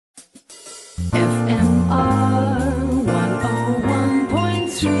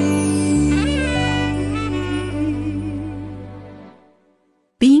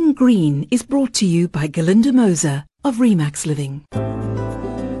Green is brought to you by Galinda Moser of Remax Living.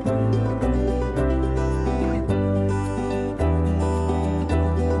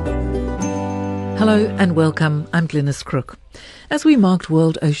 Hello and welcome. I'm Glynis Crook. As we marked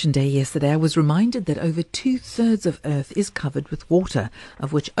World Ocean Day yesterday, I was reminded that over 2/3 of Earth is covered with water,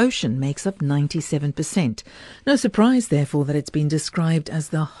 of which ocean makes up 97%. No surprise, therefore, that it's been described as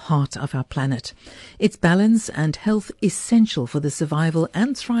the heart of our planet. Its balance and health essential for the survival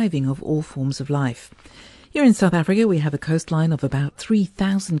and thriving of all forms of life. Here in South Africa, we have a coastline of about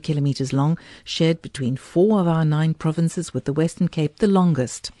 3,000 kilometres long, shared between 4 of our 9 provinces, with the Western Cape the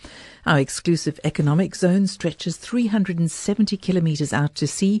longest. Our exclusive economic zone stretches 370 kilometres out to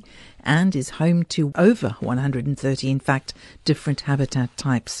sea and is home to over 130, in fact, different habitat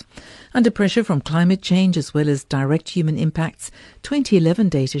types. Under pressure from climate change as well as direct human impacts, 2011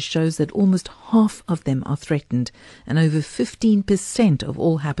 data shows that almost half of them are threatened, and over 15% of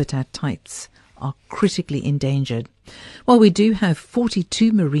all habitat types are critically endangered. While we do have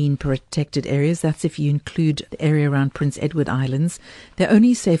 42 marine protected areas, that's if you include the area around Prince Edward Islands, they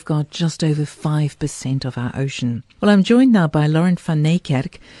only safeguard just over 5% of our ocean. Well, I'm joined now by Lauren van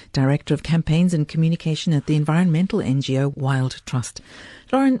Nijkerk, Director of Campaigns and Communication at the environmental NGO Wildtrust.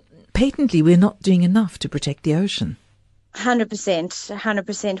 Lauren, patently we're not doing enough to protect the ocean.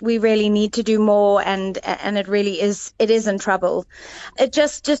 100%. We really need to do more, and it really is, it is in trouble.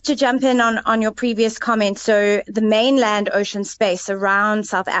 Just to jump in on your previous comment, so the mainland ocean space around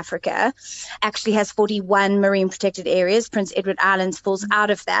South Africa actually has 41 marine protected areas. Prince Edward Islands falls out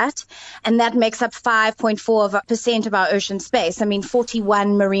of that, and that makes up 5.4% of our ocean space. I mean,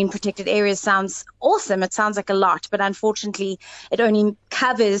 41 marine protected areas sounds awesome. It sounds like a lot, but unfortunately it only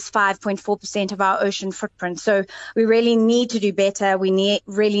covers 5.4% of our ocean footprint. So we really need to do better. We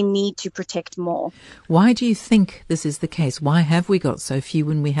really need to protect more. Why do you think this is the case? Why have we got so few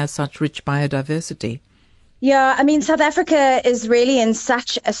when we have such rich biodiversity? Yeah, I mean, South Africa is really in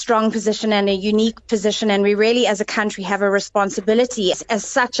such a strong position and a unique position, and we really as a country have a responsibility as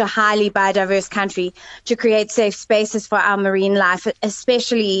such a highly biodiverse country to create safe spaces for our marine life,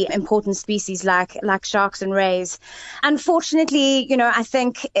 especially important species like sharks and rays. Unfortunately, I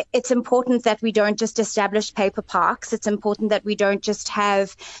think it's important that we don't just establish paper parks. It's important that we don't just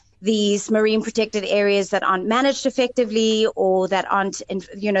have these marine protected areas that aren't managed effectively, or that aren't,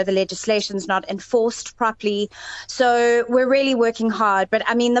 the legislation's not enforced properly. So we're really working hard. But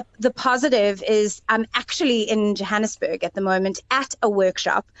I mean, the positive is I'm actually in Johannesburg at the moment at a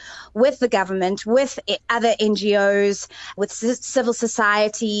workshop with the government, with other NGOs, with civil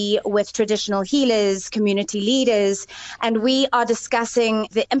society, with traditional healers, community leaders, and we are discussing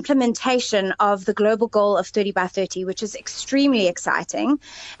the implementation of the global goal of 30 by 30, which is extremely exciting.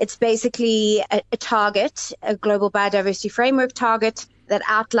 It's basically a target, a global biodiversity framework target that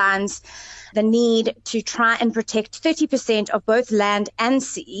outlines the need to try and protect 30% of both land and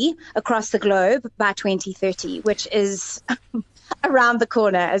sea across the globe by 2030, which is around the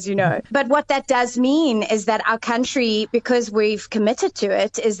corner, as you know. But what that does mean is that our country, because we've committed to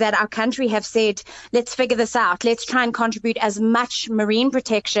it, is that our country have said, let's figure this out. Let's try and contribute as much marine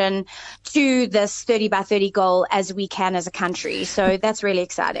protection to this 30 by 30 goal as we can as a country. So that's really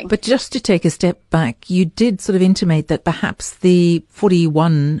exciting. But just to take a step back, you did sort of intimate that perhaps the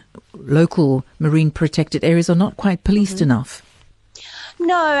 41 local marine protected areas are not quite policed enough.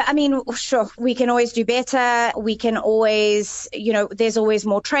 No, I mean, sure, we can always do better. We can always, there's always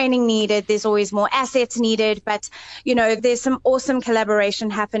more training needed. There's always more assets needed. But, there's some awesome collaboration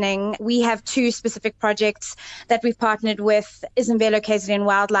happening. We have 2 specific projects that we've partnered with Isimvelo KZN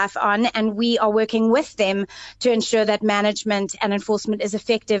Wildlife on, and we are working with them to ensure that management and enforcement is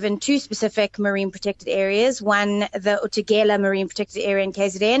effective in 2 specific marine protected areas. One, the Utugela Marine Protected Area in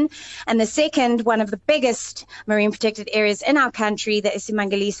KZN, and the second, one of the biggest marine protected areas in our country, the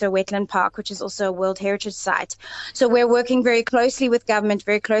Mangaliso Wetland Park, which is also a World Heritage Site. So we're working very closely with government,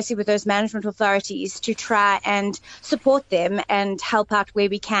 very closely with those management authorities to try and support them and help out where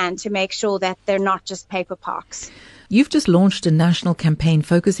we can to make sure that they're not just paper parks. You've just launched a national campaign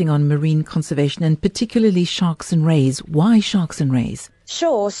focusing on marine conservation and particularly sharks and rays. Why sharks and rays?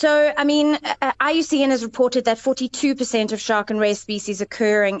 Sure. So, I mean, IUCN has reported that 42% of shark and ray species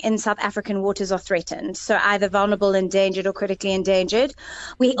occurring in South African waters are threatened, so either vulnerable, endangered, or critically endangered.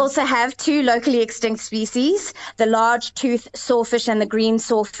 We also have 2 locally extinct species, the large tooth sawfish and the green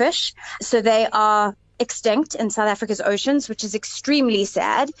sawfish. So they are extinct in South Africa's oceans, which is extremely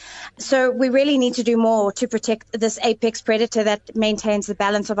sad. So we really need to do more to protect this apex predator that maintains the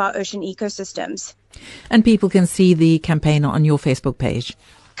balance of our ocean ecosystems. And people can see the campaign on your Facebook page.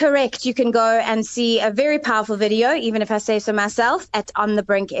 correct. You can go and see a very powerful video, even if I say so myself, at On the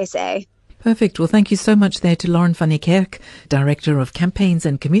Brink SA. Perfect. Well, thank you so much there to Lauren van Nijkerk, Director of Campaigns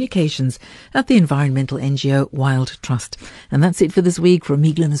and Communications at the environmental NGO Wildtrust. And that's it for this week. From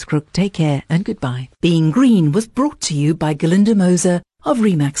me, Glynis Crook, take care and goodbye. Being Green was brought to you by Galinda Moser of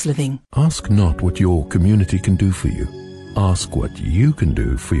Remax Living. Ask not what your community can do for you. Ask what you can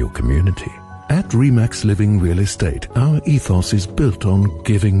do for your community. At Remax Living Real Estate, our ethos is built on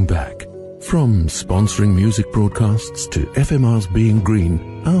giving back. From sponsoring music broadcasts to FMR's Being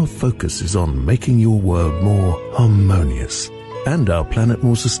Green, our focus is on making your world more harmonious and our planet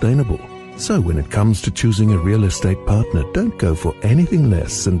more sustainable. So when it comes to choosing a real estate partner, don't go for anything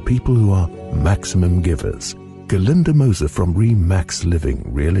less than people who are maximum givers. Galinda Moser from Remax Living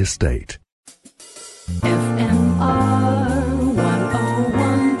Real Estate. FMR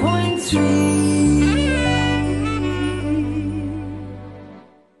 101.3